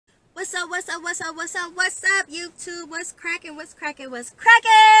What's up, what's up, what's up, what's up, what's up, YouTube? What's cracking, what's cracking, what's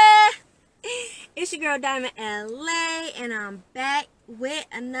cracking? It's your girl, Diamond LA, and I'm back with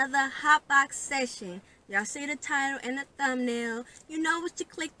another Hotbox session. Y'all see the title and the thumbnail. You know what you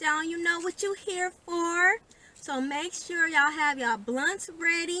clicked on. You know what you're here for. So make sure y'all have y'all blunts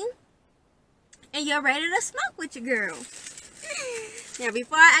ready. And you're ready to smoke with your girl. Now,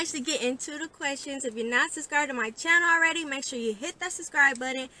 before I actually get into the questions, if you're not subscribed to my channel already, make sure you hit that subscribe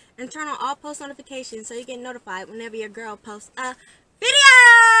button and turn on all post notifications so you get notified whenever your girl posts a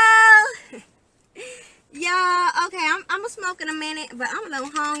video. Y'all, okay, I'm gonna smoke in a minute, but I'm a little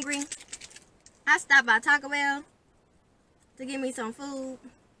hungry. I stopped by Taco Bell to get me some food.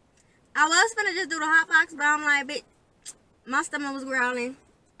 I was gonna just do the hot box, but I'm like, bitch, my stomach was growling.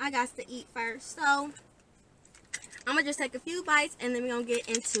 I got to eat first, so I'm gonna just take a few bites and then we're gonna get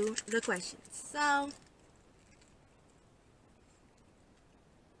into the questions. So,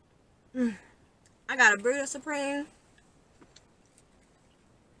 I got a burrito supreme.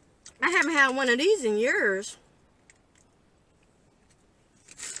 I haven't had one of these in years.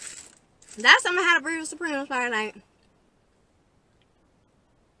 Last time I had a burrito supreme was probably like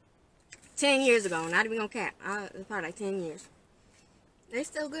 10 years ago. Not even gonna cap. It was probably like 10 years. They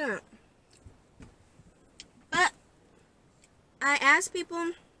still good. But I asked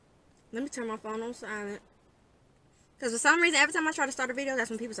people, let me turn my phone on silent. Because for some reason, every time I try to start a video, that's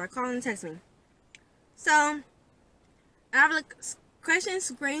when people start calling and texting me. So, I have a question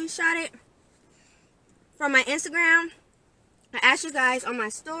screenshotted from my Instagram. I asked you guys on my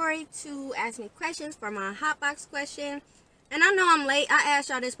story to ask me questions for my Hotbox question. And I know I'm late. I asked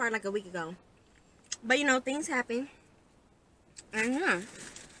y'all this part like a week ago. But you know, things happen. And yeah,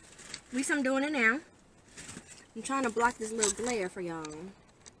 at least I'm doing it now. I'm trying to block this little glare for y'all.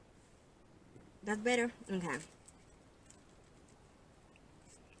 That's better? Okay.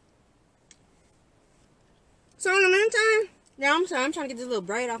 So in the meantime, yeah, I'm sorry, I'm trying to get this little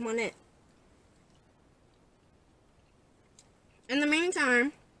braid off my neck. In the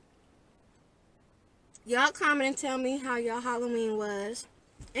meantime, y'all comment and tell me how y'all Halloween was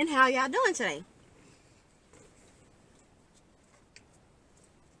and how y'all doing today.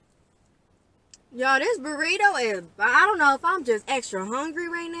 Y'all, this burrito is, I don't know if I'm just extra hungry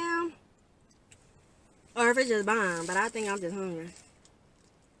right now or if it's just bomb, but I think I'm just hungry.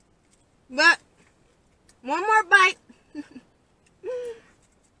 But one more bite and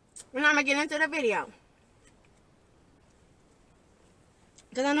I'm gonna get into the video.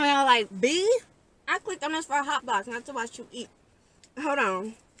 Because I know y'all like, B? I clicked on this for a hot box, not to watch you eat. Hold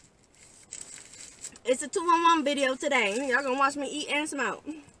on. It's a 2-in-1 video today. Y'all gonna watch me eat and smoke.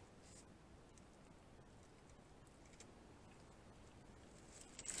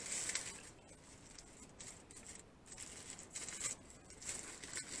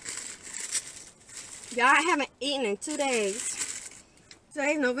 Y'all, I haven't eaten in 2 days.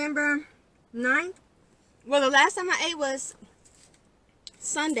 Today's November 9th. Well, the last time I ate was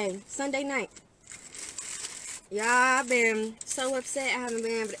Sunday night. Y'all, I've been so upset I haven't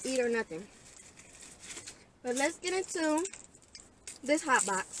been able to eat or nothing. But let's get into this hot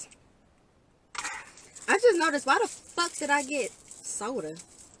box. I just noticed, why the fuck did I get soda?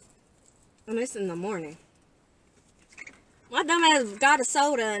 And it's in the morning. My dumb ass got a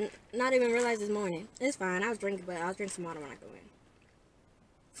soda and not even realize this morning. It's fine. I was drinking, but I'll drink some water when I go in.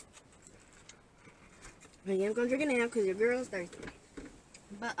 But yeah, I'm gonna drink it now because your girl's thirsty.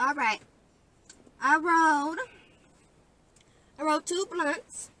 But alright. I wrote 2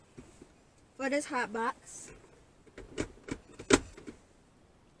 blunts for this hot box.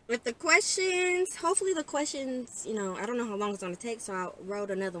 With the questions, hopefully the questions, you know, I don't know how long it's gonna take, so I wrote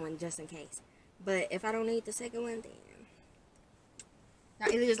another one just in case. But if I don't need the second one, then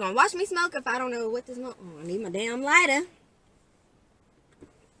y'all either just gonna watch me smoke if I don't know what to smoke. Oh, I need my damn lighter.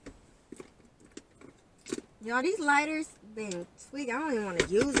 Y'all, these lighters been tweaked. I don't even want to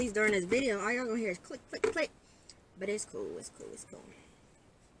use these during this video. All y'all gonna hear is click, click, click. But it's cool, it's cool, it's cool.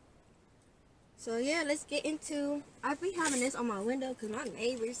 So yeah, let's get into, I be having this on my window because my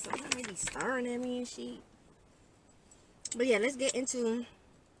neighbors sometimes they be staring at me and shit. But yeah, let's get into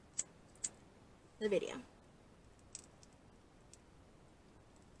the video.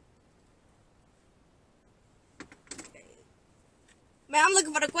 Man, I'm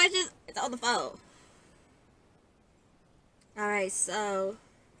looking for the questions. It's on the phone. Alright, so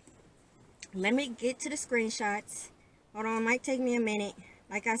let me get to the screenshots. Hold on, it might take me a minute.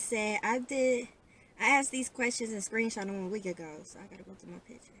 Like I said, I asked these questions and screenshot them a week ago, so I gotta go to my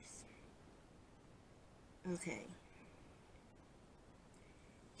pictures. Okay.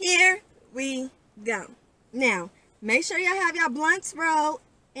 Here we go. Now, make sure y'all have y'all blunts rolled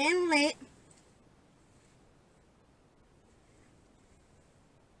and lit.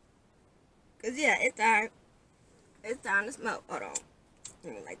 But yeah, it's time. It's time to smoke. Hold on.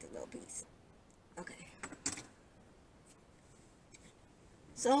 Let me light this little piece. Okay.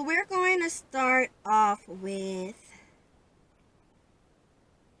 So we're going to start off with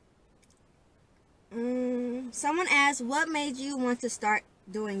someone asked, what made you want to start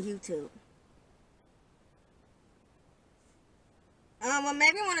doing YouTube? What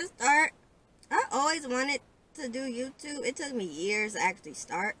made me want to start? I always wanted to do YouTube. It took me years to actually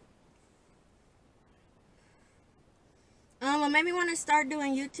start. What made me want to start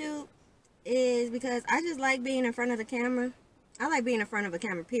doing YouTube is because I just like being in front of the camera. I like being in front of a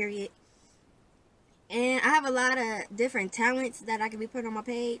camera, period. And I have a lot of different talents that I can be put on my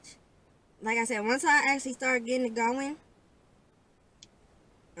page. Like I said, once I actually start getting it going,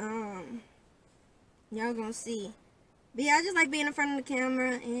 y'all gonna see. But yeah, I just like being in front of the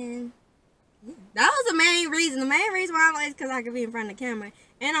camera, and yeah, that was the main reason. The main reason why I like is because I can be in front of the camera,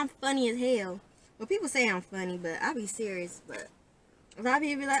 and I'm funny as hell. Well, people say I'm funny, but I be serious. But a lot of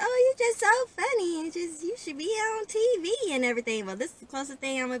people be like, "Oh, you're just so funny. You should be on TV and everything." Well, this is the closest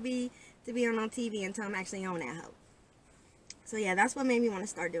thing I'm gonna be to being on TV until I'm actually on that hoe. So yeah, that's what made me want to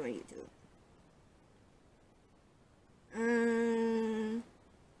start doing YouTube.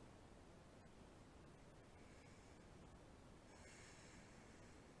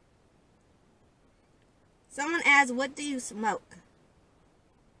 Someone asked, what do you smoke?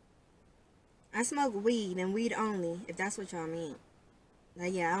 I smoke weed and weed only, if that's what y'all mean.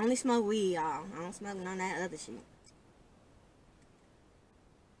 Like, yeah, I only smoke weed, y'all. I don't smoke none of that other shit.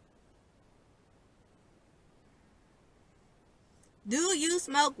 Do you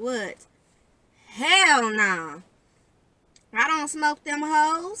smoke woods? Hell no. I don't smoke them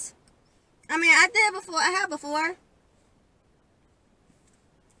hoes. I mean, I did before. I have before,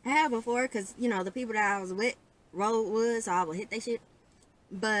 because, you know, the people that I was with rolled wood, so I would hit that shit.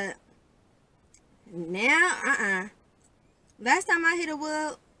 But now, last time I hit a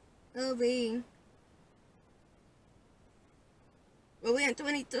wood, it'll be, well, we in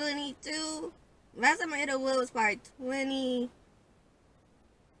 2022. Last time I hit a wood was probably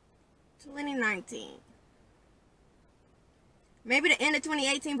 2019. Maybe the end of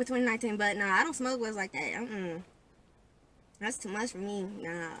 2018, but 2019. But nah, I don't smoke woods like that. That's too much for me.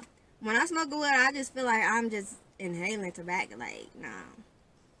 Nah. When I smoke wood, I just feel like I'm just inhaling tobacco. Like, nah.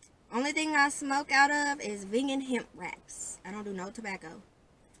 Only thing I smoke out of is vegan hemp wraps. I don't do no tobacco.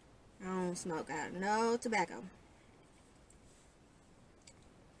 I don't smoke out of no tobacco.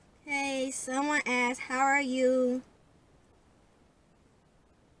 Hey, someone asked, how are you?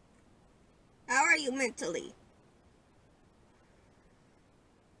 How are you mentally?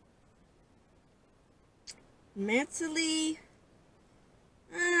 Mentally,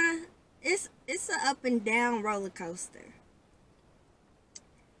 it's an up and down roller coaster.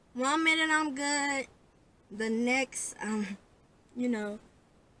 1 minute I'm good, the next you know,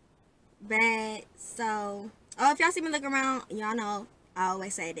 bad. So, if y'all see me look around, y'all know I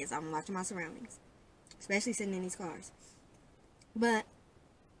always say this. I'm watching my surroundings, especially sitting in these cars. But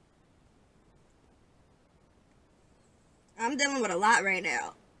I'm dealing with a lot right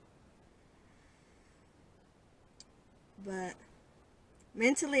now. But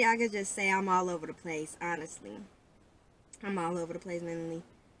mentally, I could just say I'm all over the place, honestly. I'm all over the place mentally.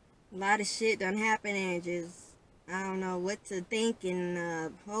 A lot of shit done happen and just, I don't know what to think and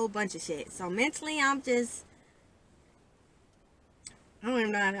a whole bunch of shit. So mentally, I don't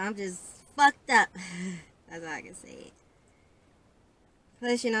even know, I'm just fucked up. That's all I can say.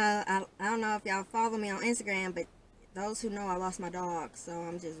 Plus, you know, I don't know if y'all follow me on Instagram, but those who know, I lost my dog. So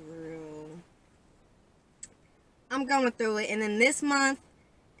I'm just I'm going through it. And then this month,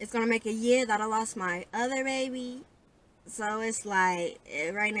 it's going to make a year that I lost my other baby. So it's like,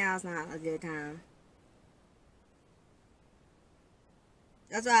 right now it's not a good time.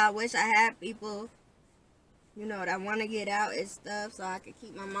 That's why I wish I had people, you know, that want to get out and stuff so I could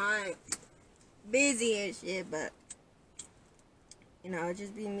keep my mind busy and shit. But, you know, it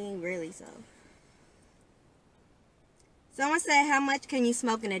just be me really, so. Someone said, how much can you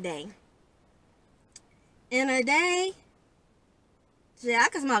smoke in a day? In a day, shit, I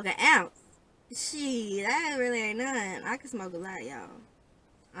can smoke an ounce. Shit, that really ain't nothing. I can smoke a lot, y'all.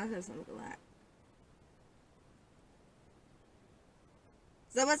 I can smoke a lot.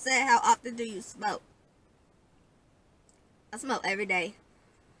 Someone said, how often do you smoke? I smoke every day.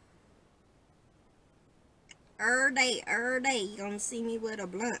 Every day. You gonna see me with a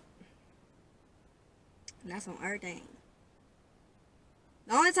blunt. And that's on everything.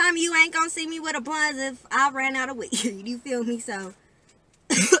 The only time you ain't gonna see me with a blunt is if I ran out of weed. You feel me? So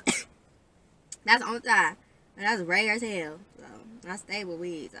that's the only time. And that's rare as hell. So I stay with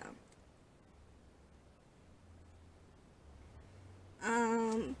weed. So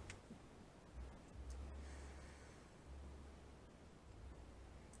Um,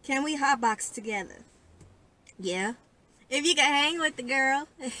 can we hotbox together? Yeah. If you can hang with the girl.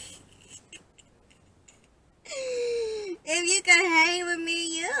 If you can hang with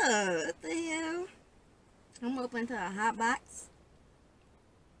me, yeah. What the hell? I'm open to a hotbox.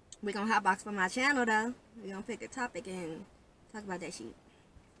 We're gonna hotbox for my channel though. We're gonna pick a topic and talk about that shit.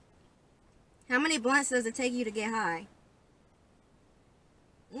 How many blunts does it take you to get high?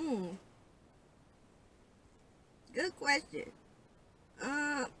 Good question.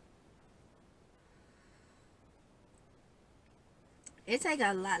 It take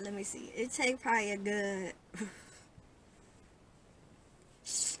a lot. Let me see. It take probably a good.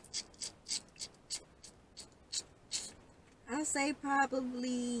 I'll say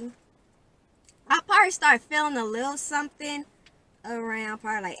probably. I'll probably start feeling a little something around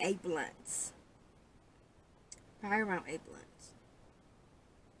probably like 8 blunts. Probably around 8 blunts.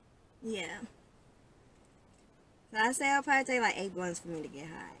 Yeah. So I say I'll probably take like 8 blunts for me to get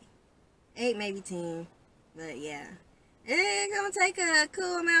high. 8, maybe 10. But yeah. It's gonna take a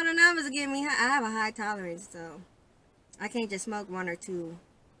cool amount of numbers to get me high. I have a high tolerance, so I can't just smoke 1 or 2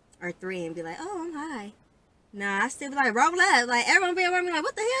 or 3 and be like, oh, I'm high. Nah, I still be like, roll up. Like, everyone be around me like,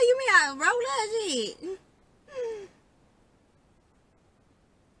 what the hell you mean I roll up shit?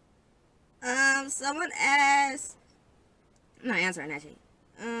 Someone asked, I'm not answering that shit.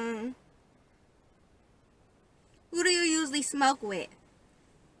 Who do you usually smoke with?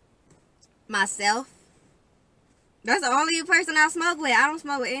 Myself. That's the only person I smoke with. I don't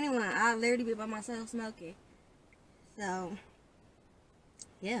smoke with anyone. I literally be by myself smoking. So,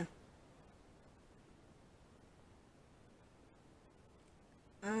 yeah.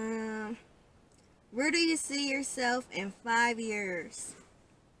 Where do you see yourself in 5 years?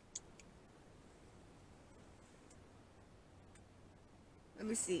 Let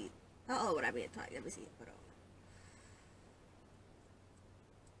me see. Oh, what I been talking? Let me see. Hold on.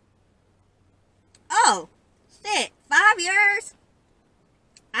 Oh, shit. 5 years?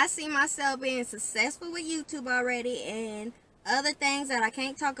 I see myself being successful with YouTube already and other things that I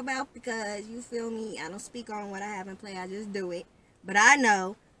can't talk about because, you feel me, I don't speak on what I haven't played. I just do it. But I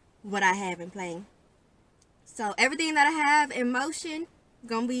know what I have in play. So everything that I have in motion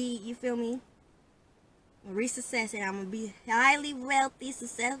gonna be, you feel me, success, and I'm gonna be highly wealthy,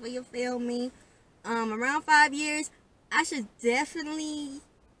 successful, you feel me. Around 5 years, I should definitely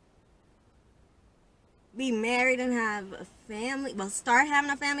be married and have a family. Well, start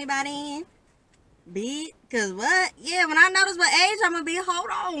having a family by then. Cause what? Yeah, when I notice what age I'm gonna be, hold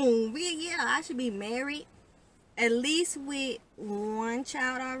on. Yeah, I should be married. At least with 1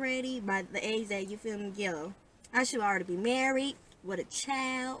 child already by the age that, you feel me, yo. I should already be married with a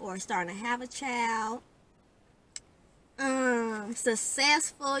child or starting to have a child.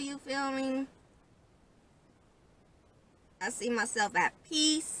 Successful, you feel me. I see myself at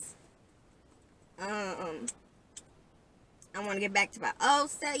peace. I want to get back to my old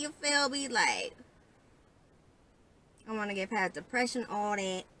self, you feel me? Like, I want to get past depression, all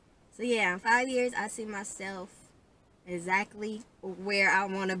that. So yeah, in 5 years, I see myself exactly where I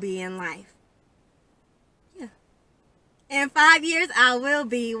want to be in life. Yeah. In 5 years, I will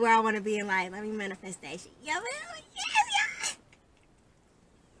be where I want to be in life. Let me manifest that shit. Yes,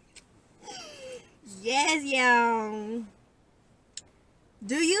 yes, yo.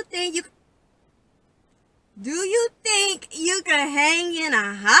 Do you think you can hang in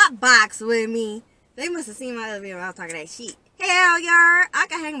a hot box with me? They must have seen my other video when I was talking that shit. Hell, y'all, I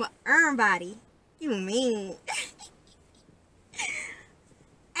can hang with everybody. You mean?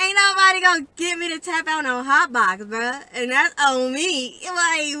 Ain't nobody gonna get me to tap out no hot box, bruh. And that's on me.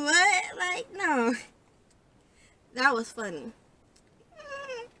 Like, what? Like, no. That was funny.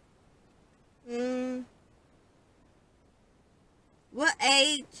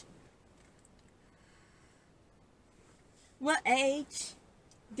 What age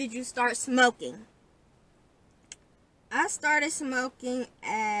did you start smoking? I started smoking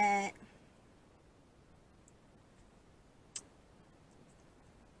at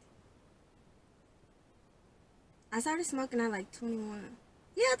like 21.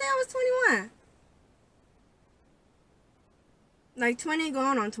 Yeah, I think I was 21. Like 20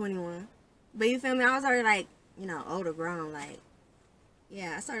 going on 21. But you feel me? I was already like, you know, older grown. Like,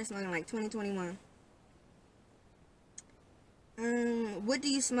 yeah, I started smoking like 2021. What do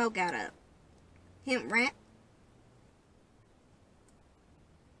you smoke out of? Hemp wrap?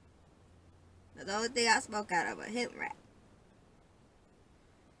 That's the only thing I smoke out of, a hemp wrap.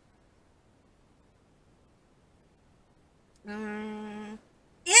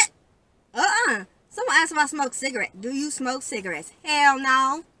 Yeah. Someone asked if I smoke cigarettes. Do you smoke cigarettes? Hell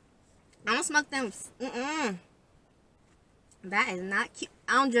no. I don't smoke them. That is not cute.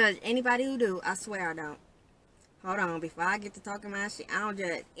 I don't judge anybody who do. I swear I don't. Hold on. Before I get to talking my shit, I don't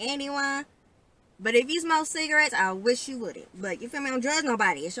judge anyone. But if you smoke cigarettes, I wish you wouldn't. But you feel me? I don't judge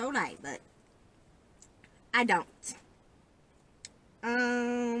nobody. It's your life. But I don't.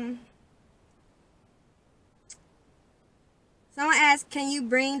 Someone asked, can you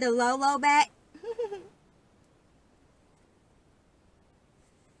bring the Lolo back?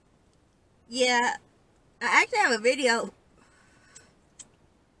 Yeah. I actually have a video.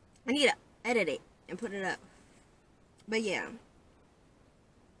 I need to edit it and put it up. But yeah.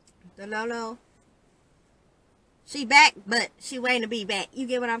 The Lolo. She back, but she waiting to be back. You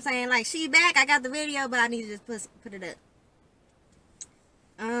get what I'm saying? Like, she back. I got the video, but I need to just put it up.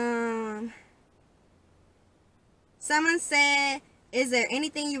 Someone said, is there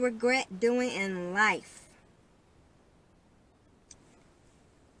anything you regret doing in life?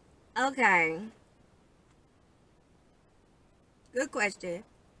 Okay. Good question.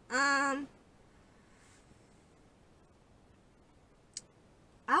 I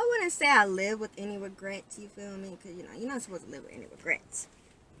wouldn't say I live with any regrets, you feel me? Because, you know, you're not supposed to live with any regrets.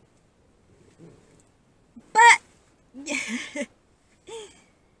 But,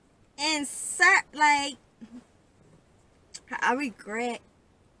 and, like, I regret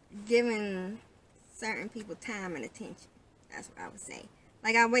giving certain people time and attention. That's what I would say.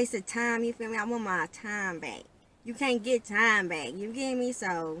 Like, I wasted time, you feel me? I want my time back. You can't get time back, you get me?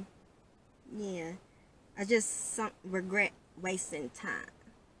 So, yeah. I just regret wasting time.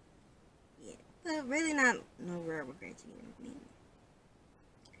 Yeah. But really not no real regrets, you know what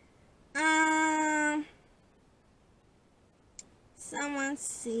I mean? Someone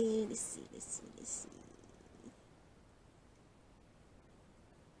see, let's see.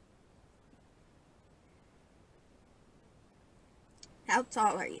 How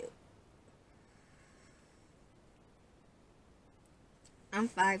tall are you? I'm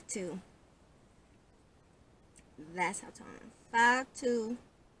 5'2". That's how tall I am. 5'2".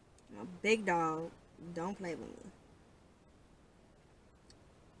 I'm a big dog. Don't play with me.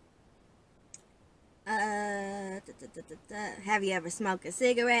 Have you ever smoked a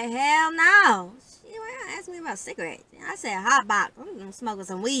cigarette? Hell no. She asked me about cigarettes. I said hot box. I'm smoking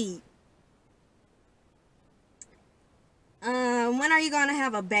some weed. When are you gonna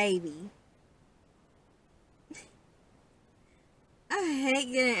have a baby? I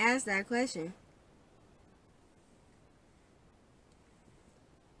hate getting asked that question.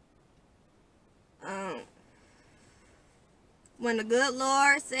 When the good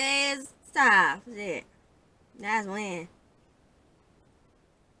Lord says stop, shit, that's when.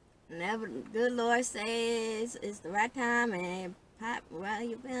 Whenever the good Lord says it's the right time and pop while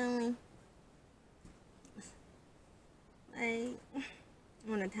you're feeling. Like,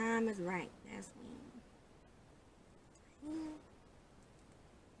 when the time is right, that's when. Yeah.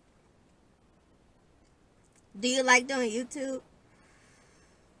 Do you like doing YouTube?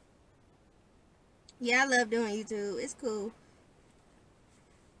 Yeah, I love doing YouTube. It's cool.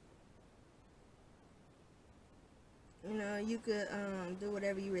 You know, you could do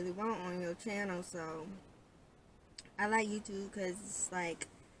whatever you really want on your channel. So I like YouTube because it's like,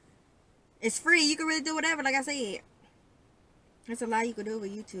 it's free. You can really do whatever. Like I said, there's a lot you can do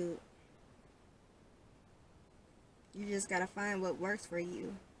with YouTube. You just gotta find what works for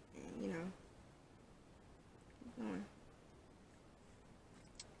you, and you know, keep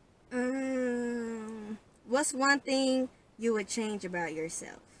going. What's one thing you would change about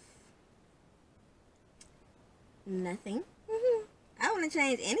yourself? Nothing. I wouldn't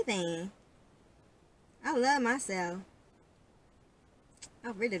change anything. I love myself.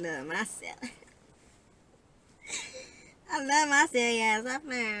 I really love myself. I love myself, yes, I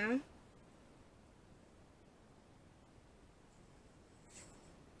plan.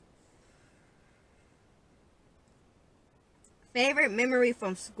 Favorite memory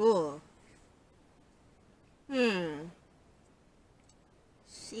from school?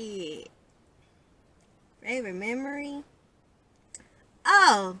 Shit. Favorite memory?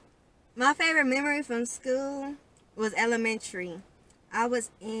 Oh, my favorite memory from school was elementary. I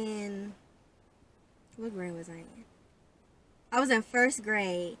was in, what grade was I in? I was in first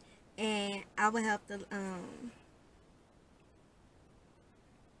grade, and I would help the,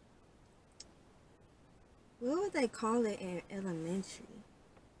 what would they call it in elementary?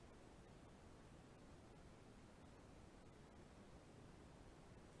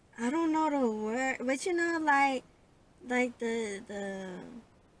 I don't know the word, but you know, like the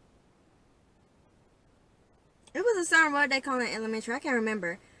it was a certain word they call it in elementary. I can't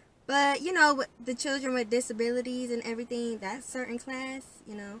remember, But, you know, with the children with disabilities and everything, that certain class,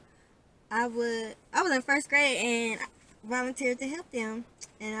 you know, I was in first grade and volunteered to help them.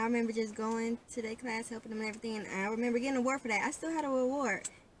 And I remember just going to their class, helping them and everything. And I remember getting an award for that. I still had a reward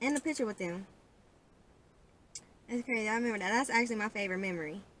and a picture with them. That's crazy. I remember that. That's actually my favorite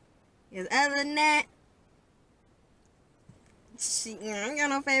memory. Because other than that, I ain't got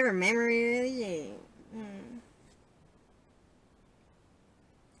no favorite memory really. Yeah.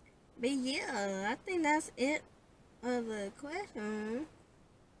 But yeah, I think that's it of the question.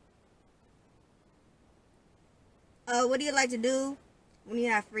 What do you like to do when you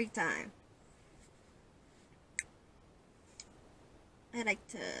have free time? I like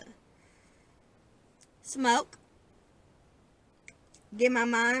to smoke, get my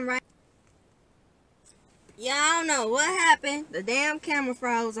mind right. Yeah, I don't know what happened. The damn camera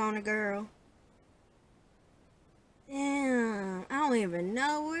froze on the girl. Damn, I don't even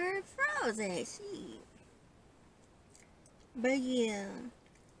know where it froze at. Shit. But yeah.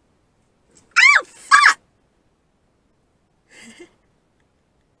 Oh, fuck!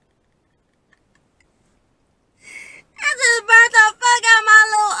 I just burnt the fuck out my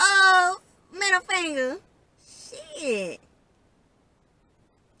little, middle finger. Shit.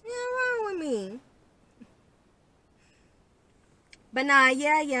 What's wrong with me? But nah,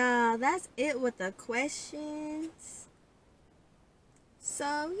 yeah, y'all. That's it with the questions.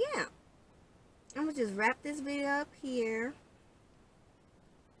 So, yeah. I'm gonna just wrap this video up here.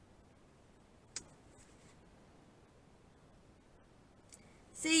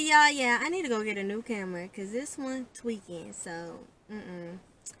 See, y'all, yeah, I need to go get a new camera because this one tweaking. So,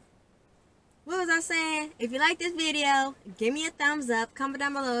 what was I saying? If you like this video, give me a thumbs up. Comment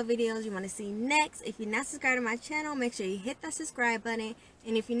down below what videos you want to see next. If you're not subscribed to my channel, make sure you hit that subscribe button.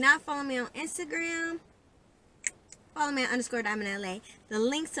 And if you're not following me on Instagram, follow me at _DiamondLA. The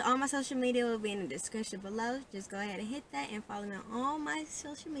links to all my social media will be in the description below. Just go ahead and hit that and follow me on all my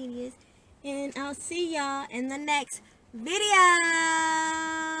social medias. And I'll see y'all in the next video.